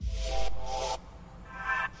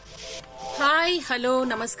Hi hello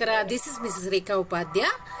ನಮಸ್ಕಾರ. This is Mrs Rekha Upadhya.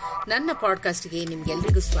 ನನ್ನ ಪಾಡ್ಕಾಸ್ಟ್ಗೆ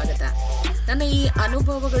ನಿಮ್ಗೆಲ್ರಿಗೂ ಸ್ವಾಗತ. ನನ್ನ ಈ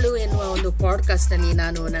ಅನುಭವಗಳು ಎನ್ನುವ ಒಂದು ಪಾಡ್ಕಾಸ್ಟ್ ನಲ್ಲಿ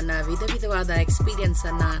ನಾನು ನನ್ನ ವಿಧ ವಿಧವಾದ ಎಕ್ಸ್ಪೀರಿಯನ್ಸ್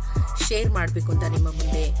ಅನ್ನ ಶೇರ್ ಮಾಡಬೇಕು ಅಂತ ನಿಮ್ಮ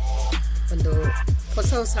ಮುಂದೆ ಒಂದು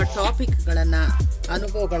ಹೊಸ ಟಾಪಿಕ್ಗಳನ್ನ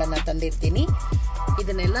ಅನುಭವಗಳನ್ನ ತಂದಿರ್ತೀನಿ.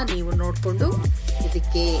 ಇದನ್ನೆಲ್ಲ ನೀವು ನೋಡಿಕೊಂಡು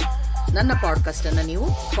ಇದಕ್ಕೆ ನನ್ನ ಪಾಡ್ಕಾಸ್ಟ್ ಅನ್ನ ನೀವು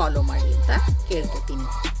ಫಾಲೋ ಮಾಡಿ ಅಂತ ಕೇಳ್ಕೊತೀನಿ.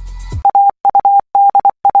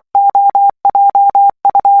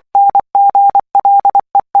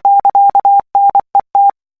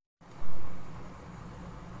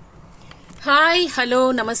 ಹಾಯ್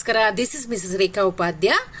ಹಲೋ ನಮಸ್ಕಾರ. This is Mrs Rekha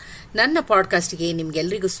Upadhya. ನನ್ನ ಪಾಡ್ಕಾಸ್ಟ್ಗೆ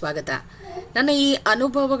ನಿಮ್ಗೆಲ್ರಿಗೂ ಸ್ವಾಗತ. ನನ್ನ ಈ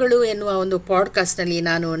ಅನುಭವಗಳು ಎನ್ನುವ ಒಂದು ಪಾಡ್ಕಾಸ್ಟ್ ನಲ್ಲಿ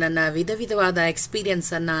ನಾನು ನನ್ನ ವಿಧ ವಿಧವಾದ ಎಕ್ಸ್ಪೀರಿಯನ್ಸ್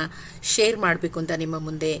ಅನ್ನ ಶೇರ್ ಮಾಡಬೇಕು ಅಂತ ನಿಮ್ಮ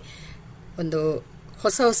ಮುಂದೆ ಒಂದು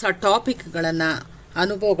ಹೊಸ ಟಾಪಿಕ್ಗಳನ್ನ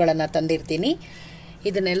ಅನುಭವಗಳನ್ನ ತಂದಿರ್ತೀನಿ.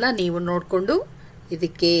 ಇದನ್ನೆಲ್ಲ ನೀವು ನೋಡಿಕೊಂಡು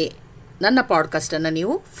ಇದಕ್ಕೆ ನನ್ನ ಪಾಡ್ಕಾಸ್ಟ್ ಅನ್ನ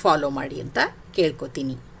ನೀವು ಫಾಲೋ ಮಾಡಿ ಅಂತ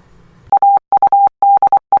ಕೇಳ್ಕೊತೀನಿ.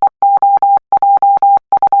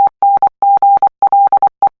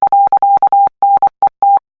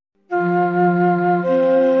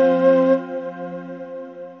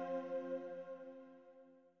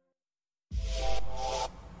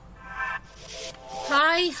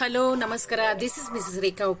 ಹಾಯ್ ಹಲೋ ನಮಸ್ಕಾರ. This is Mrs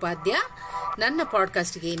Rekha Upadhya. ನನ್ನ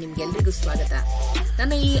ಪಾಡ್ಕಾಸ್ಟ್ಗೆ ನಿಮ್ಗೆಲ್ರಿಗೂ ಸ್ವಾಗತ.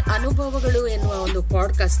 ನನ್ನ ಈ ಅನುಭವಗಳು ಎನ್ನುವ ಒಂದು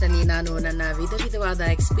ಪಾಡ್ಕಾಸ್ಟ್ ನಲ್ಲಿ ನಾನು ನನ್ನ ವಿಧ ವಿಧವಾದ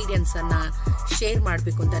ಎಕ್ಸ್ಪೀರಿಯನ್ಸ್ ಅನ್ನ ಶೇರ್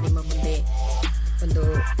ಮಾಡಬೇಕು ಅಂತ ನಿಮ್ಮ ಮುಂದೆ ಒಂದು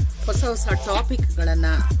ಹೊಸ ಟಾಪಿಕ್ಗಳನ್ನ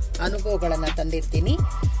ಅನುಭವಗಳನ್ನ ತಂದಿರ್ತೀನಿ.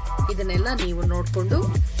 ಇದನ್ನೆಲ್ಲ ನೀವು ನೋಡಿಕೊಂಡು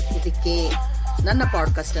ಇದಕ್ಕೆ ನನ್ನ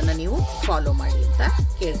ಪಾಡ್ಕಾಸ್ಟ್ ಅನ್ನ ನೀವು ಫಾಲೋ ಮಾಡಿ ಅಂತ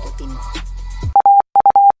ಕೇಳ್ಕೊತೀನಿ.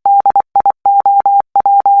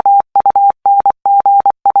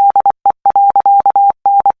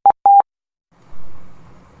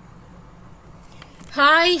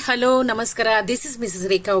 ಹಾಯ್ ಹಲೋ ನಮಸ್ಕಾರ. This is Mrs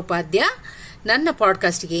Rekha Upadhya. ನನ್ನ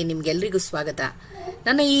ಪಾಡ್ಕಾಸ್ಟ್ಗೆ ನಿಮ್ಗೆಲ್ರಿಗೂ ಸ್ವಾಗತ.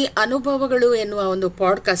 ನನ್ನ ಈ ಅನುಭವಗಳು ಎನ್ನುವ ಒಂದು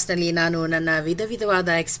ಪಾಡ್ಕಾಸ್ಟ್ ನಲ್ಲಿ ನಾನು ನನ್ನ ವಿಧ ವಿಧವಾದ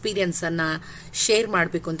ಎಕ್ಸ್ಪೀರಿಯನ್ಸ್ ಅನ್ನ ಶೇರ್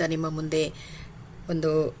ಮಾಡಬೇಕು ಅಂತ ನಿಮ್ಮ ಮುಂದೆ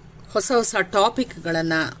ಒಂದು ಹೊಸ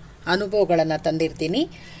ಟಾಪಿಕ್ಗಳನ್ನ ಅನುಭವಗಳನ್ನ ತಂದಿರ್ತೀನಿ.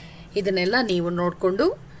 ಇದನ್ನೆಲ್ಲ ನೀವು ನೋಡಿಕೊಂಡು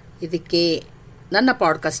ಇದಕ್ಕೆ ನನ್ನ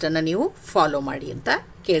ಪಾಡ್ಕಾಸ್ಟ್ ಅನ್ನ ನೀವು ಫಾಲೋ ಮಾಡಿ ಅಂತ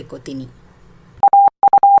ಕೇಳ್ಕೊತೀನಿ.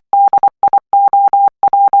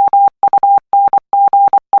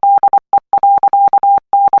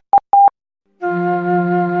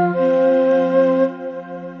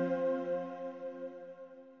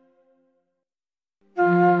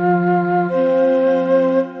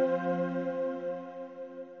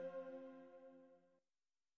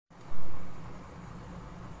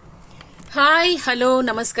 ಹಾಯ್ ಹಲೋ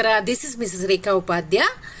ನಮಸ್ಕಾರ. This is Mrs Rekha Upadhya.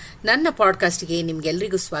 ನನ್ನ ಪಾಡ್ಕಾಸ್ಟ್ಗೆ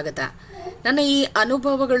ನಿಮ್ಗೆಲ್ರಿಗೂ ಸ್ವಾಗತ. ನನ್ನ ಈ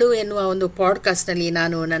ಅನುಭವಗಳು ಎನ್ನುವ ಒಂದು ಪಾಡ್ಕಾಸ್ಟ್ ನಲ್ಲಿ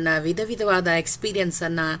ನಾನು ನನ್ನ ವಿಧ ವಿಧವಾದ ಎಕ್ಸ್ಪೀರಿಯನ್ಸ್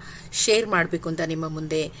ಅನ್ನ ಶೇರ್ ಮಾಡಬೇಕು ಅಂತ ನಿಮ್ಮ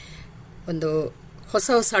ಮುಂದೆ ಒಂದು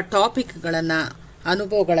ಹೊಸ ಟಾಪಿಕ್ಗಳನ್ನ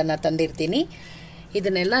ಅನುಭವಗಳನ್ನ ತಂದಿರ್ತೀನಿ.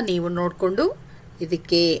 ಇದನ್ನೆಲ್ಲ ನೀವು ನೋಡಿಕೊಂಡು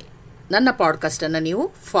ಇದಕ್ಕೆ ನನ್ನ ಪಾಡ್ಕಾಸ್ಟ್ ಅನ್ನ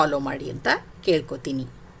ನೀವು ಫಾಲೋ ಮಾಡಿ ಅಂತ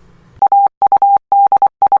ಕೇಳ್ಕೊತೀನಿ.